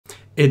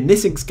In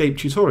this Inkscape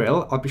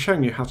tutorial, I'll be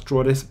showing you how to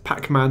draw this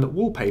Pacman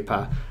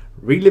wallpaper,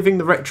 reliving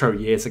the retro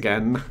years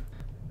again.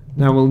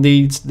 Now we'll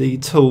need the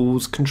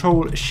tools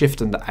Control Shift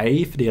and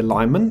A for the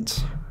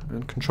alignment,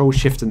 and Control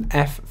Shift and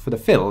F for the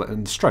fill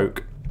and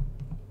stroke.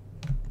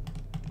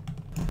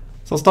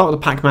 So I'll start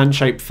with the Pacman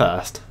shape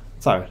first.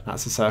 So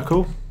that's a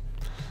circle.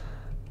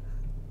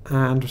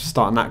 And we'll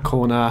start in that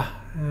corner,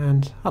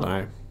 and I don't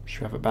know,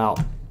 should we have about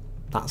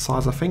that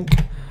size, I think.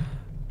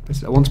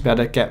 Basically, I want to be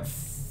able to get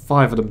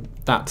 5 of them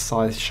that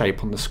size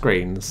shape on the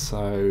screen,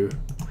 so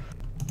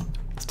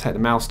let's take the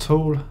mouse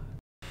tool,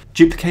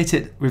 duplicate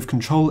it with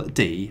Control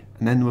D,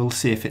 and then we'll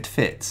see if it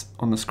fits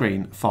on the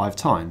screen 5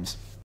 times.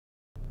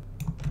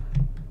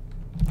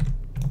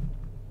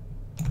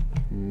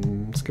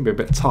 It's going to be a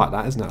bit tight,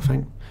 that, isn't it, I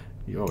think?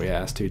 Oh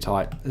yeah, it's too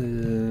tight.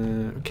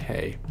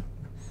 Okay.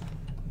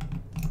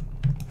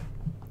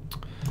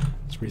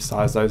 Let's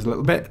resize those a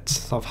little bit.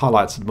 So I've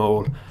highlighted them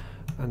all,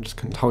 and just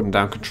holding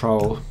down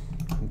Control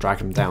and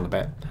dragging them down a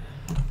bit.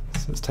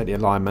 So let's take the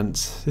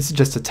alignment. This is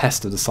just a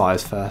test of the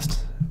size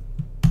first.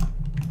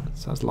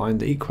 So it's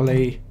lined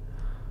equally,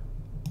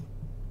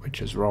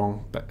 which is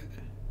wrong, but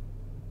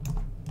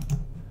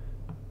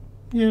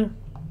yeah,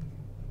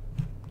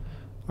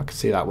 I can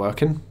see that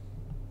working.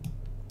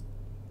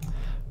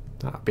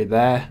 That'll be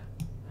there,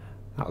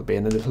 that'll be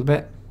in a little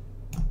bit,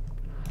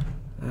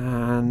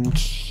 and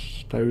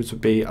those would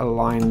be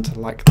aligned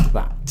like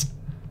that.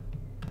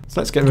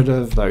 So let's get rid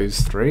of those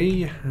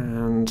 3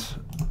 and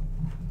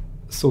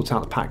sort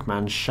out the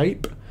Pacman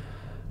shape.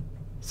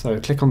 So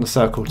click on the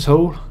circle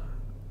tool,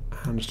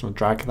 and I'm just going to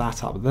drag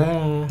that up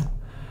there,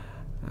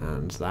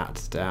 and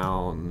that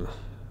down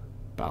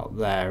about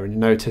there. And you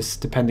notice,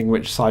 depending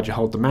which side you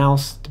hold the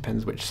mouse,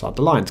 depends which side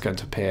the line's going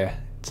to appear.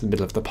 It's in the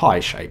middle of the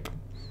pie shape.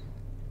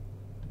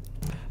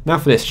 Now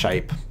for this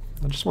shape,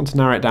 I just want to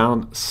narrow it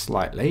down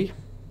slightly,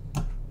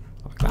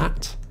 like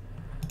that,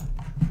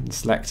 and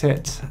select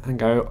it and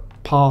go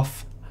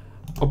Path,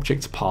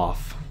 Object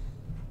Path.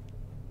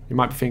 You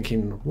might be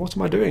thinking, what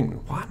am I doing?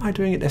 Why am I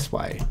doing it this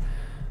way?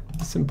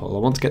 Simple, I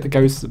want to get the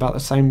ghosts about the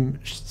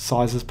same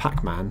size as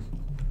Pacman.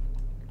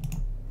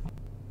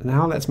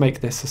 Now let's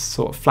make this a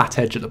sort of flat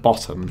edge at the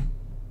bottom.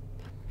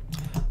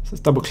 So let's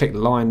double click the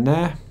line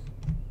there,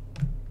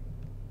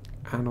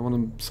 and I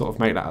want to sort of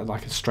make that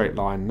like a straight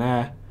line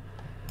there.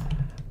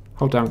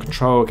 Hold down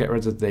Control, get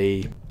rid of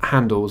the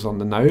handles on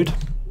the node.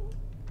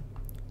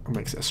 It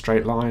makes it a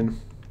straight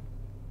line.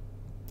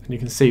 And you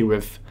can see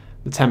with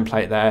the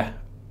template there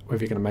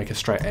whether you're going to make a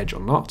straight edge or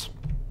not.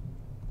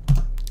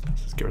 So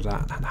let's get rid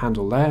of that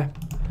handle there.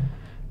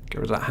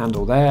 Get rid of that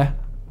handle there.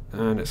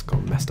 And it's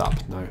gone messed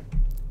up. No.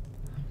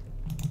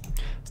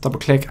 Let's double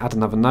click, add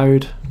another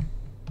node.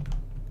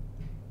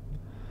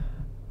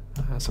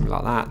 Something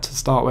like that to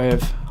start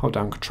with. Hold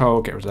down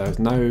Control, get rid of those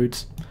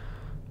nodes.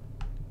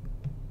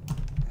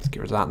 Let's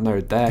get rid of that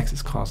node there because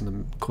it's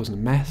causing a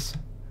mess.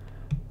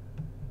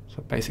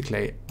 So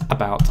basically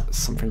about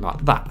something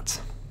like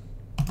that.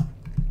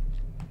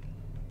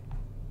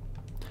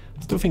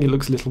 Still think it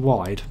looks a little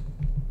wide.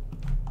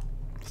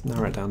 Let's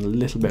narrow it down a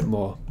little bit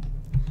more.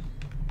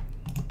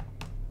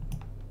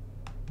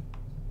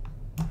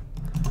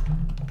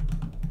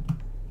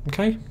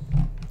 Okay,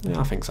 yeah,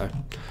 I think so.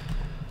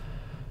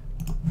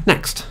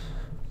 Next,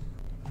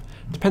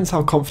 depends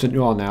how confident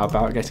you are now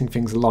about getting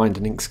things aligned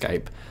in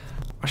Inkscape.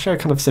 I'll show a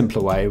kind of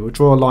simpler way. We'll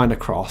draw a line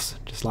across,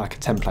 just like a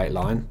template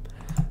line,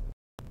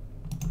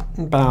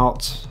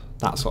 about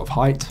that sort of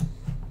height.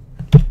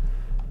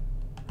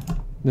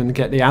 Then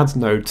get the Add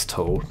Nodes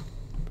tool.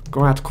 We're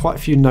going to add quite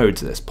a few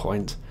nodes at this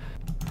point.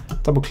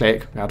 Double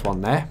click, we add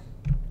one there.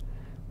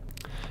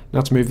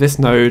 Now to move this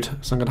node,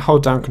 so I'm going to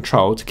hold down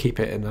Control to keep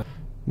it in a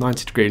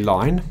 90-degree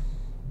line.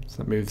 So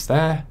that moves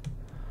there.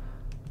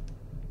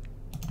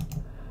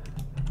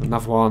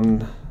 Another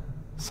one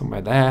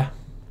somewhere there.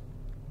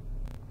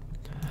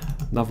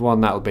 Another one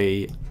that'll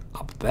be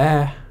up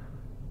there,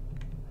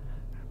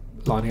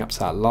 lining up to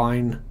that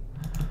line.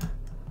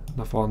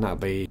 Another one that'll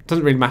be,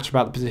 doesn't really matter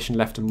about the position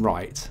left and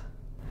right.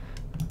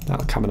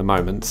 That'll come in a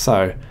moment.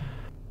 So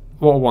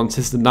what I want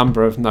is the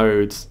number of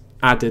nodes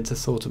added to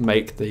sort of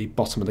make the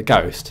bottom of the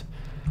ghost.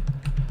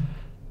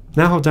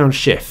 Now hold down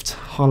Shift,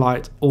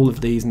 highlight all of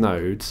these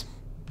nodes.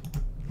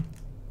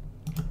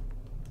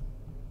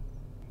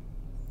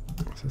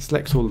 So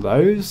select all of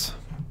those,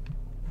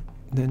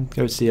 then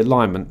go to the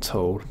alignment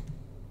tool.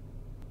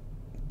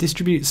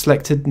 Distribute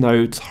selected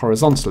nodes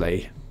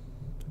horizontally.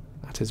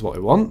 That is what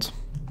we want.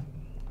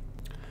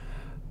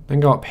 Then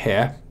go up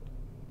here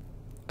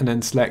and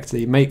then select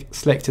the Make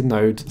Selected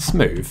Node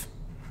Smooth.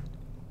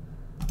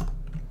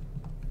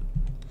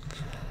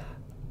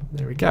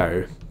 There we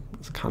go.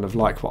 It's kind of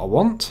like what I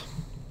want.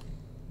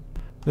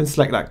 Then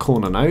select that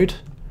corner node,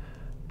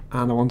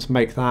 and I want to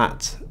make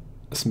that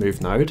a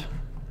smooth node.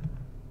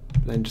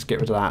 Then just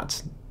get rid of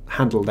that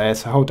handle there,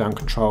 so hold down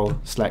Control,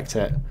 select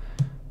it,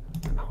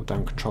 and hold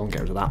down Control and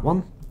get rid of that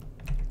one.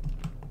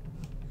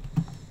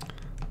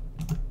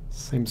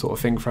 Same sort of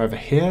thing for over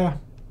here.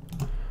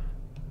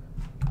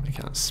 Make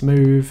that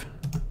smooth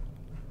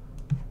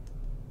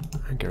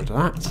and get rid of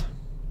that.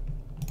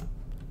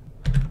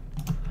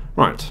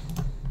 Right,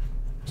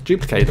 let's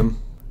duplicate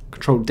them.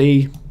 Control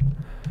D,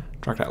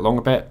 drag that along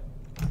a bit.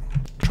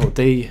 Control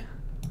D,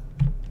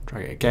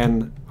 drag it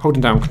again.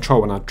 Holding down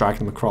Control when I drag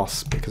them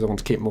across because I want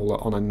to keep them all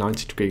on a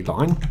 90-degree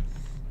line.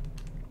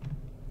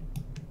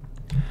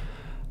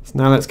 So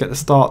now let's get the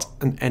start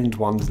and end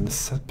ones in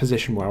the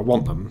position where I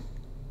want them.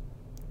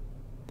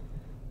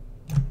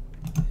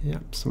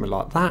 Yep, something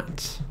like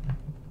that.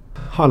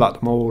 Highlight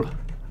them all.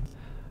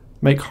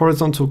 Make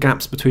horizontal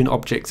gaps between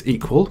objects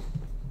equal.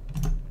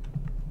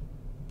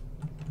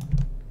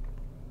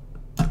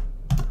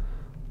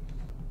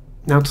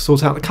 Now to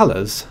sort out the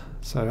colours.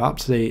 So up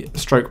to the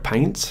stroke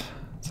paint.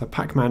 So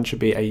Pacman should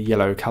be a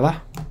yellow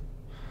colour. I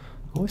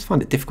always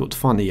find it difficult to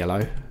find the yellow.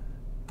 Do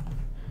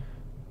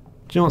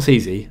you know what's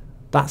easy?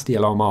 That's the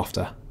yellow I'm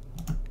after.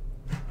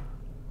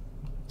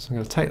 So I'm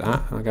going to take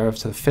that and I'll go over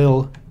to the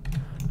fill,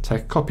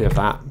 take a copy of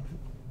that,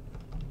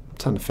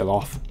 turn the fill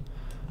off,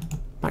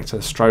 back to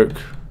the stroke,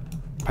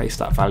 paste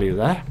that value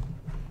there.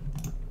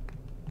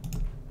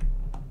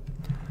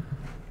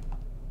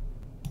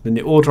 Then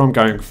the order I'm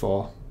going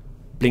for,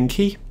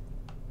 Blinky.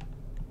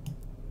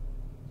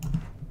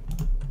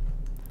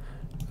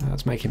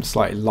 Let's make him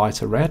slightly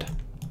lighter red.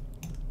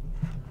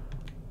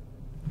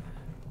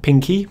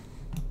 Pinky.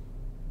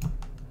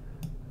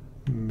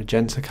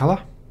 Magenta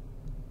colour.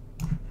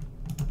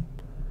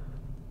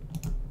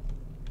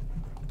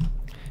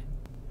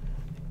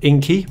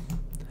 Inky.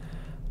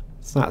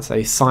 So that's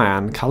a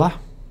cyan colour.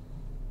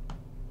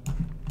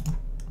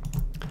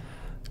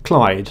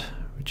 Clyde,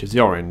 which is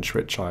the orange,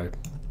 which I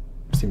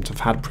seem to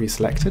have had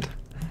pre-selected.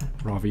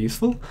 Rather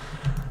useful.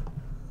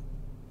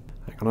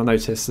 And I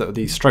notice that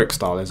the stroke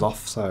style is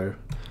off, so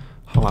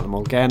highlight them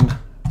all again,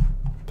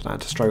 put that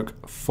into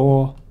stroke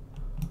 4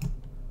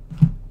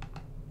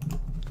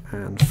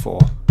 and 4.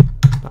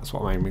 That's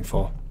what I'm aiming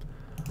for.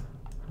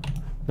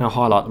 Now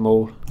highlight them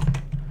all,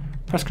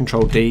 press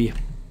Ctrl D.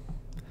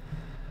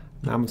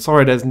 Now I'm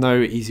sorry there's no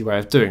easy way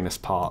of doing this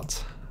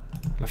part.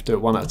 I have to do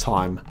it one at a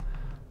time.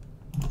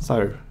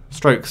 So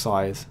stroke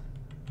size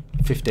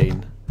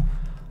 15.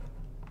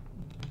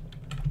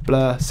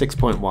 Blur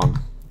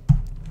 6.1.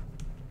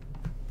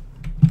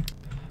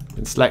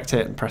 Then select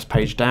it and press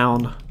page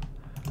down.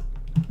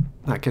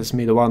 That gives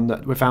me the one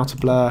that without a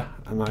blur,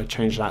 and I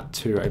change that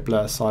to a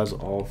blur size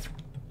of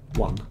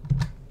 1.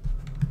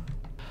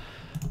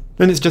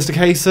 Then it's just a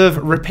case of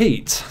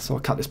repeat. So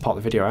I'll cut this part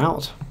of the video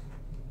out.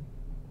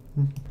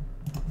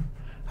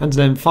 And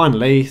then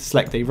finally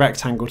select the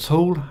rectangle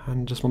tool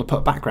and just want to put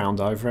a background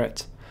over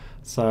it.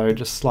 So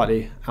just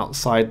slightly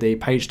outside the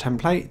page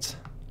template.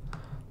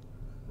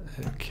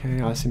 Okay,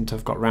 I seem to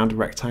have got rounded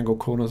rectangle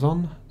corners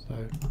on, so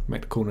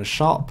make the corners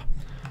sharp.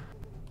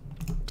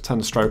 Turn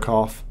the stroke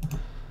off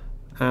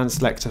and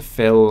select a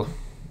fill,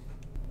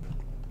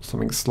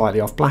 something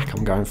slightly off black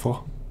I'm going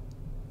for.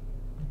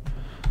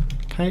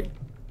 Okay,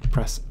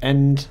 press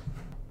end.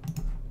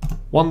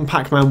 One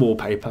Pacman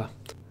Wallpaper.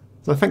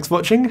 So thanks for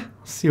watching,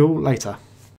 see you all later.